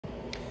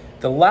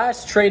The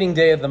last trading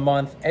day of the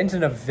month ends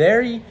in a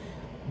very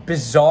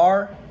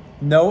bizarre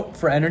note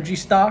for energy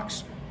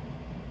stocks.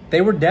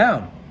 They were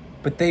down,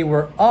 but they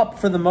were up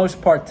for the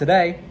most part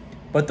today,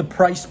 but the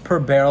price per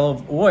barrel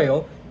of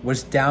oil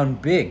was down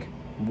big.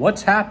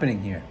 What's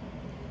happening here?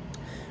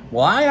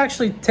 Well, I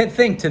actually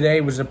think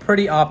today was a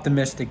pretty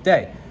optimistic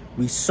day.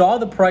 We saw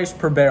the price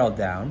per barrel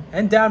down,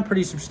 and down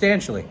pretty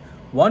substantially.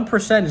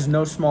 1% is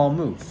no small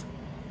move.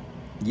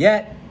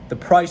 Yet, the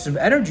price of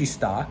energy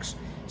stocks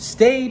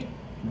stayed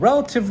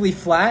relatively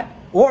flat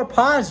or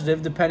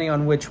positive, depending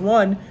on which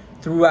one,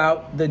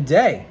 throughout the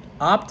day.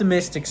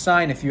 Optimistic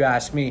sign, if you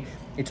ask me.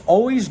 It's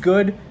always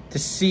good to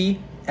see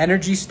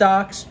energy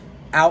stocks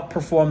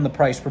outperform the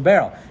price per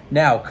barrel.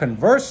 Now,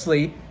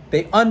 conversely,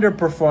 they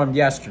underperformed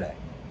yesterday.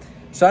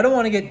 So I don't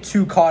want to get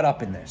too caught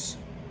up in this.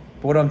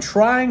 But what I'm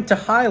trying to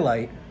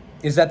highlight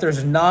is that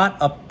there's not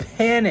a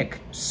panic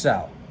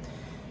sell.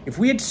 If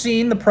we had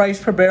seen the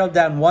price per barrel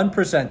down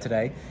 1%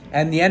 today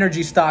and the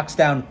energy stocks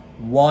down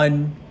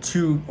 1,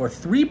 2, or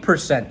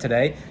 3%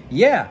 today,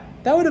 yeah,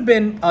 that would have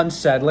been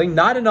unsettling.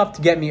 Not enough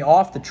to get me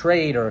off the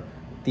trade or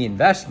the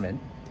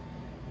investment,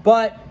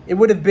 but it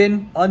would have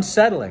been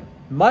unsettling.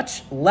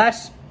 Much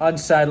less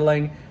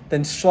unsettling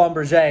than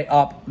Schlumberger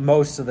up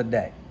most of the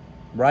day,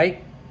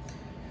 right?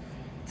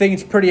 I think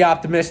it's pretty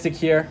optimistic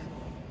here.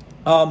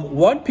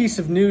 One piece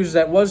of news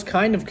that was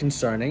kind of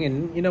concerning,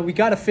 and we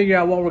got to figure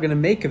out what we're going to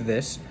make of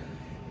this,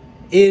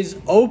 is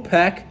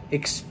OPEC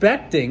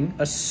expecting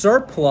a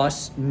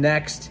surplus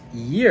next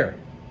year.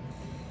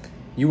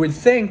 You would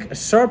think a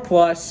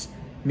surplus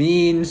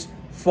means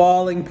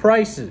falling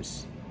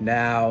prices.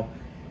 Now,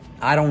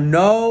 I don't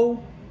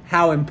know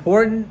how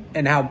important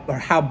and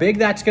how big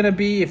that's going to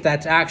be, if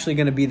that's actually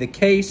going to be the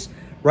case.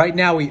 Right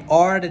now, we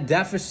are at a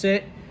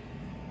deficit.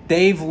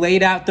 They've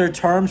laid out their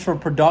terms for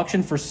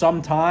production for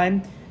some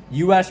time.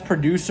 U.S.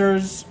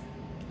 producers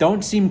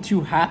don't seem too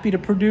happy to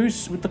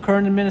produce with the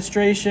current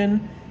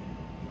administration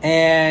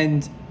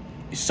and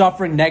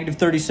suffering negative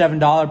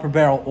 $37 per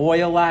barrel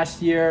oil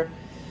last year.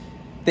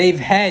 They've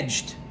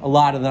hedged a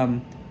lot of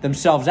them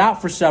themselves out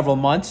for several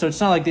months, so it's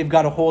not like they've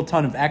got a whole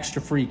ton of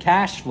extra free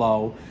cash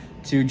flow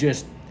to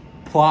just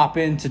plop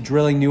into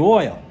drilling new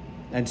oil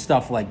and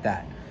stuff like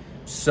that.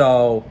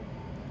 So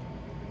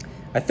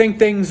I think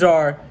things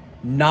are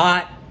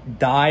not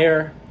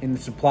dire in the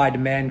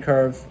supply-demand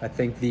curve. I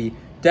think the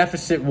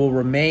deficit will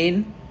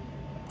remain,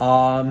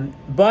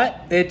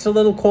 but it's a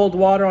little cold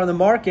water on the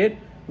market,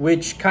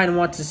 which kind of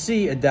wants to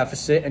see a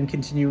deficit and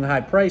continuing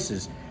high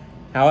prices.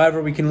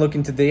 However, we can look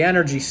into the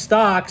energy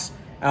stocks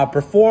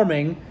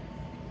outperforming,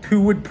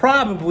 who would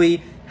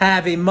probably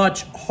have a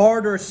much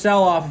harder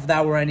sell-off if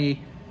that were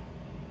any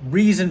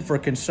reason for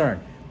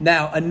concern.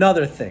 Now,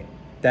 another thing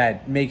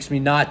that makes me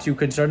not too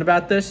concerned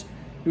about this,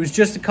 it was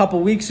just a couple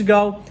weeks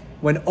ago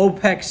when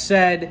OPEC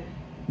said,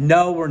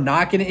 no, we're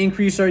not going to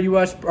increase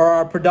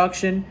our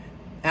production,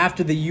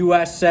 after the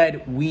U.S.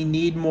 said we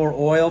need more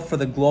oil for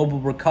the global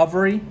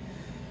recovery.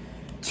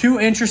 Two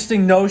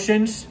interesting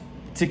notions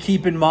to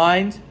keep in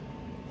mind.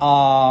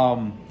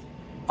 I'm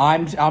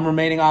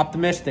remaining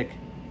optimistic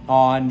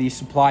on the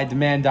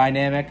supply-demand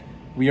dynamic.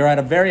 We are at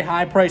a very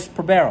high price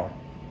per barrel,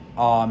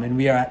 and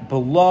we are at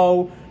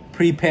below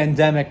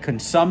pre-pandemic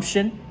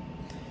consumption,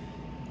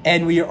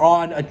 and we are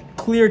on a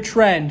clear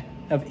trend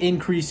of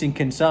increasing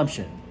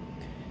consumption.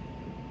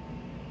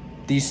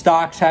 These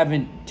stocks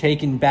haven't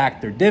taken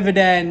back their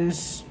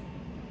dividends.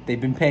 They've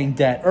been paying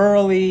debt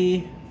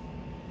early.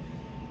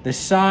 The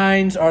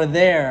signs are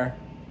there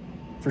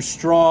for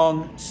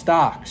strong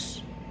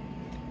stocks,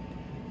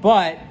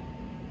 but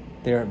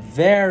they're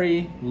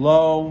very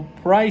low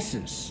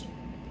prices.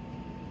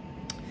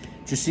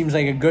 Just seems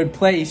like a good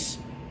place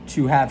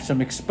to have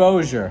some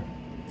exposure,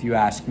 if you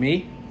ask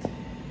me.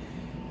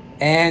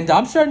 And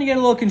I'm starting to get a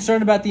little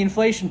concerned about the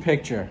inflation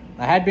picture.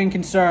 I had been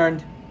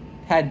concerned,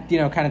 had,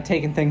 kind of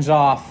taken things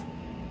off,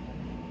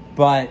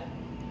 but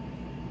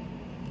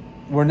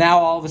we're now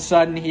all of a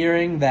sudden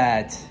hearing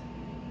that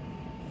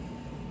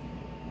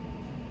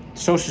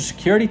Social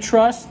Security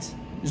Trust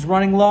is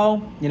running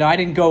low. I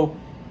didn't go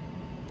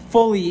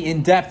fully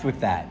in depth with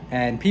that,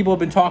 and people have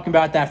been talking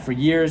about that for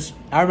years.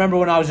 I remember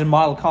when I was in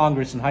Model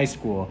Congress in high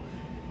school,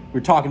 we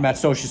were talking about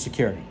Social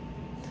Security.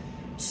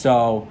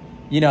 So,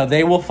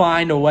 they will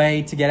find a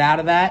way to get out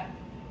of that,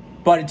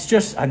 but it's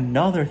just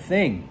another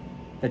thing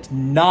that's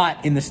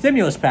not in the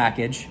stimulus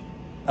package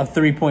of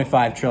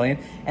 $3.5 trillion.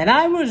 And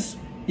I was,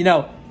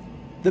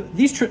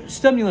 these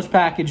stimulus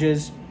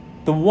packages,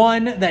 the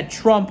one that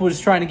Trump was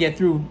trying to get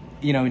through,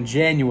 in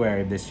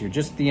January of this year,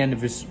 just at the end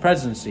of his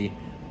presidency,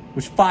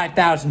 was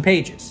 5,000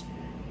 pages.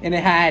 And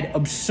it had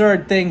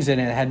absurd things in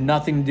it. It had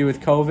nothing to do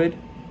with COVID.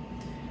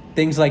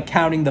 Things like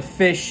counting the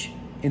fish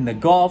in the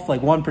Gulf,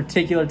 like one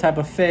particular type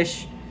of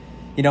fish.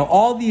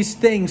 All these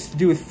things to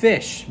do with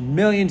fish,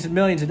 millions and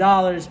millions of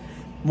dollars,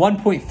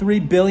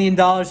 $1.3 billion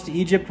to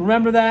Egypt.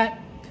 Remember that?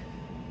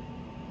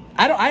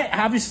 I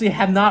obviously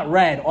have not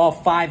read all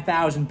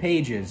 5,000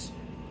 pages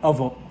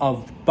of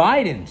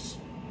Biden's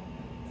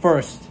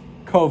first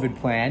COVID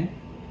plan.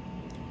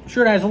 I'm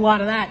sure it has a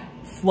lot of that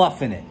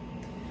fluff in it.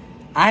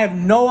 I have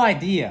no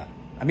idea.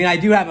 I mean, I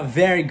do have a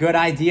very good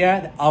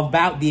idea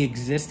about the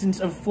existence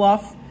of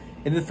fluff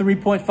in the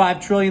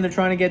 3.5 trillion they're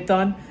trying to get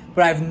done,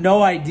 but I have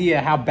no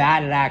idea how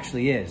bad it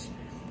actually is.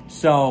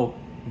 So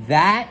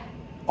that,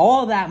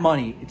 all that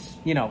money, it's,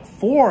 you know,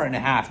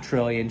 4.5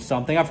 trillion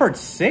something. I've heard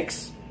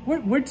 6.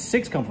 Where'd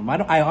 6 come from?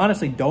 I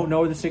honestly don't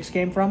know where the 6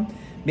 came from.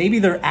 Maybe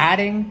they're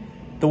adding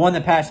the one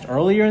that passed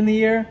earlier in the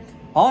year.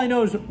 All I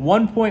know is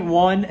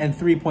 1.1 and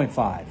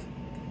 3.5.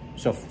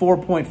 So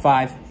 4.5,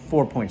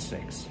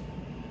 4.6.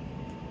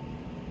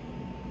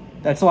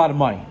 That's a lot of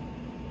money.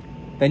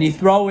 Then you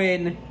throw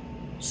in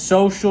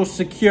Social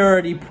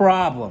Security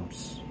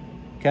problems,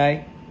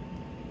 okay?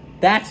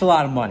 That's a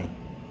lot of money.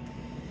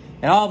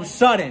 And all of a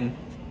sudden,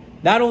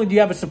 not only do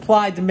you have a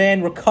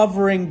supply-demand,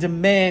 recovering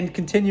demand,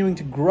 continuing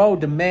to grow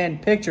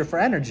demand picture for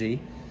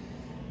energy,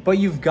 but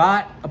you've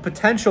got a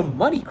potential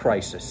money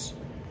crisis.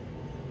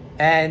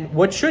 And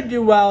what should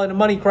do well in a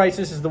money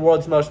crisis is the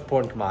world's most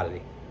important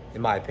commodity,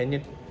 in my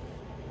opinion.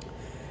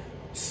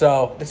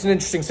 So it's an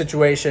interesting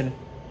situation.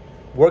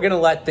 We're going to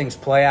let things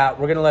play out.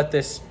 We're going to let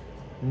this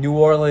New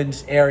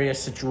Orleans area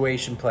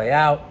situation play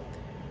out.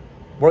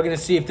 We're going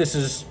to see if this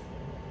is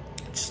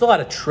just a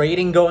lot of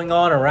trading going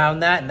on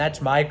around that, and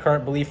that's my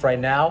current belief right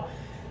now.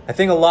 I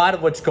think a lot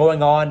of what's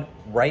going on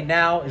right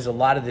now is a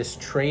lot of this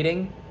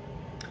trading.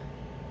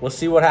 We'll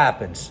see what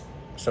happens.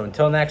 So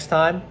until next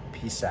time,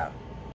 peace out.